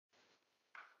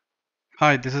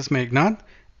Hi, this is Meganadha.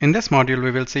 In this module, we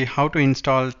will see how to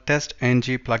install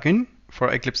TestNG plugin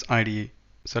for Eclipse IDE.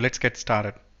 So let's get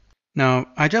started. Now,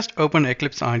 I just opened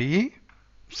Eclipse IDE.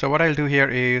 So what I'll do here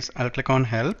is I'll click on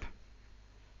Help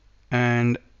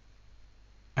and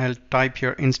I'll type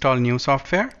here Install New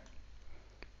Software.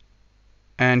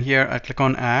 And here I click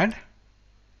on Add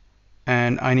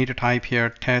and I need to type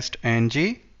here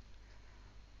TestNG.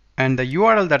 And the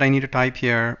URL that I need to type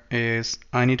here is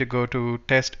I need to go to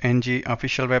TestNG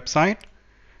official website.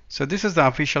 So this is the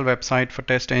official website for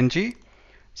TestNG.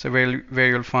 So where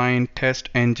you'll find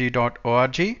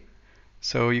testng.org.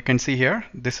 So you can see here,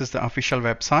 this is the official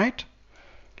website.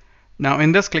 Now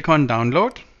in this, click on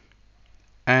download.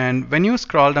 And when you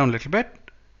scroll down a little bit,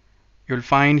 you'll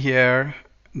find here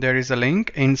there is a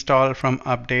link, install from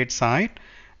update site.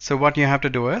 So what you have to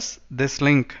do is this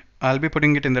link, I'll be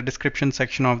putting it in the description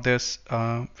section of this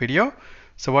video.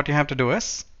 So what you have to do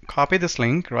is copy this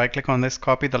link, right click on this,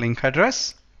 copy the link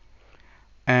address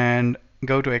and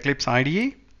go to Eclipse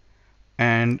IDE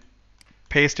and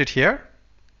paste it here.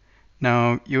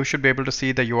 Now you should be able to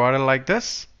see the URL like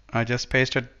this. I just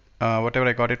pasted whatever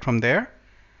I got it from there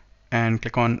and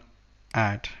click on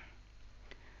add.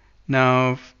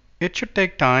 Now it should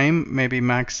take time, maybe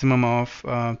maximum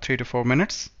of 3 to 4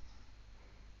 minutes.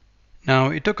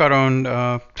 Now it took around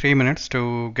 3 minutes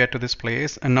to get to this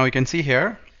place, and now you can see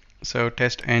here, so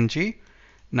TestNG.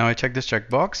 Now I check this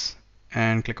checkbox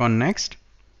and click on next.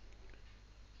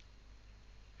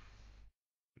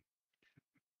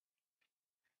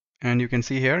 And you can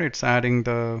see here it's adding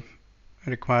the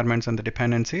requirements and the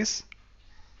dependencies.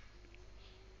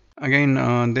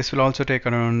 Again, this will also take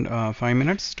around 5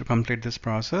 minutes to complete this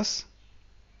process.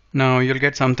 Now you'll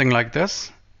get something like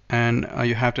this, and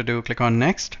you have to click on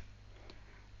next.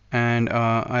 And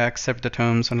I accept the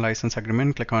terms and license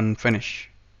agreement, click on finish.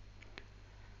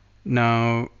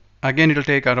 Now again, it'll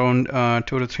take around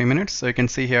 2 to 3 minutes. So you can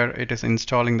see here it is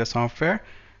installing the software.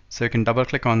 So you can double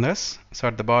click on this. So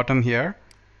at the bottom here,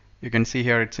 you can see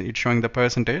here it's showing the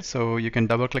percentage. So you can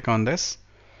double click on this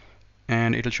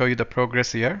and it'll show you the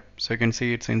progress here. So you can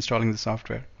see it's installing the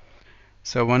software.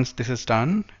 So once this is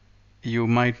done, you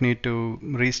might need to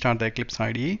restart the Eclipse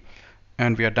IDE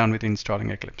and we are done with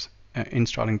installing Eclipse.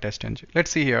 Installing TestNG.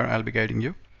 Let's see here, I'll be guiding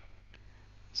you.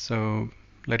 So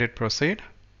let it proceed.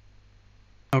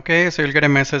 Okay, so you'll get a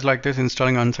message like this,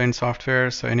 installing unsigned software.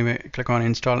 So anyway, click on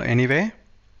install anyway.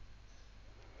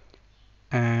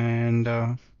 And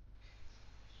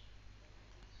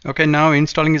okay, now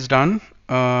installing is done.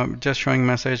 Just showing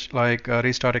message like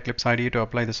restart Eclipse IDE to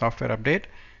apply the software update.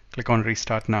 Click on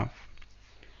restart now.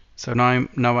 So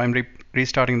now I'm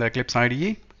restarting the Eclipse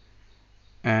IDE.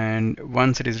 And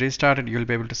once it is restarted, you'll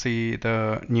be able to see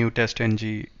the new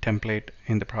TestNG template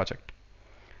in the project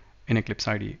in Eclipse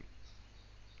IDE.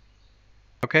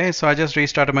 Okay, so I just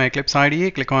restarted my Eclipse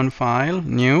IDE. Click on File,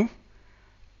 New,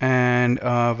 and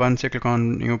once you click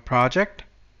on New Project,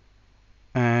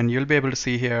 and you'll be able to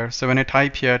see here. So when I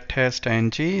type here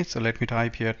TestNG, so let me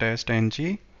type here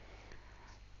TestNG,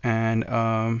 and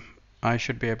I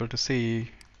should be able to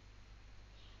see.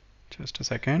 Just a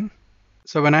second.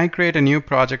 So when I create a new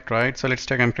project, right? So let's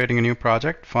take, I'm creating a new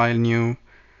project, file new.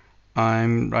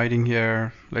 I'm writing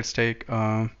here, let's take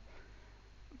Maven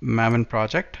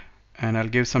project, and I'll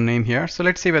give some name here. So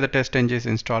let's see whether TestNG is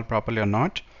installed properly or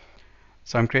not.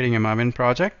 So I'm creating a Maven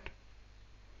project.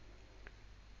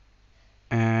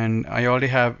 And I already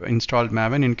have installed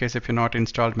Maven. In case if you're not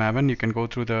installed Maven, you can go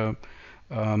through the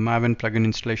Maven plugin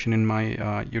installation in my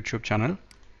YouTube channel.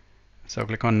 So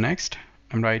click on next.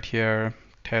 I'm right here,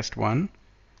 test1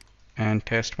 and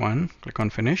test1, click on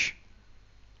finish.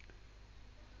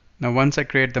 Now once I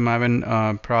create the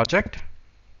Maven project,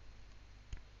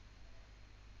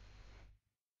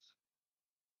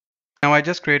 now I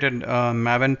just created a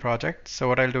Maven project. So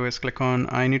what I'll do is click on,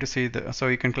 I need to see the, so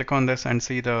you can click on this and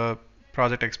see the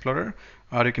project explorer,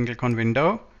 or you can click on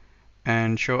window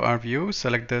and show our view,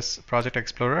 select this project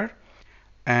explorer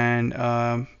and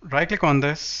right click on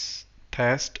this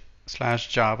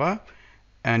test/Java,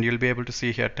 and you'll be able to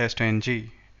see here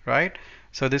TestNG, right?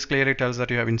 So this clearly tells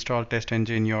that you have installed TestNG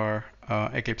in your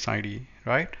Eclipse IDE,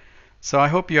 right? So I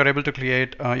hope you're able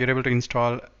to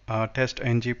install a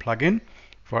TestNG plugin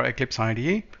for Eclipse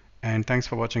IDE, and thanks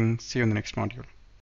for watching. See you in the next module.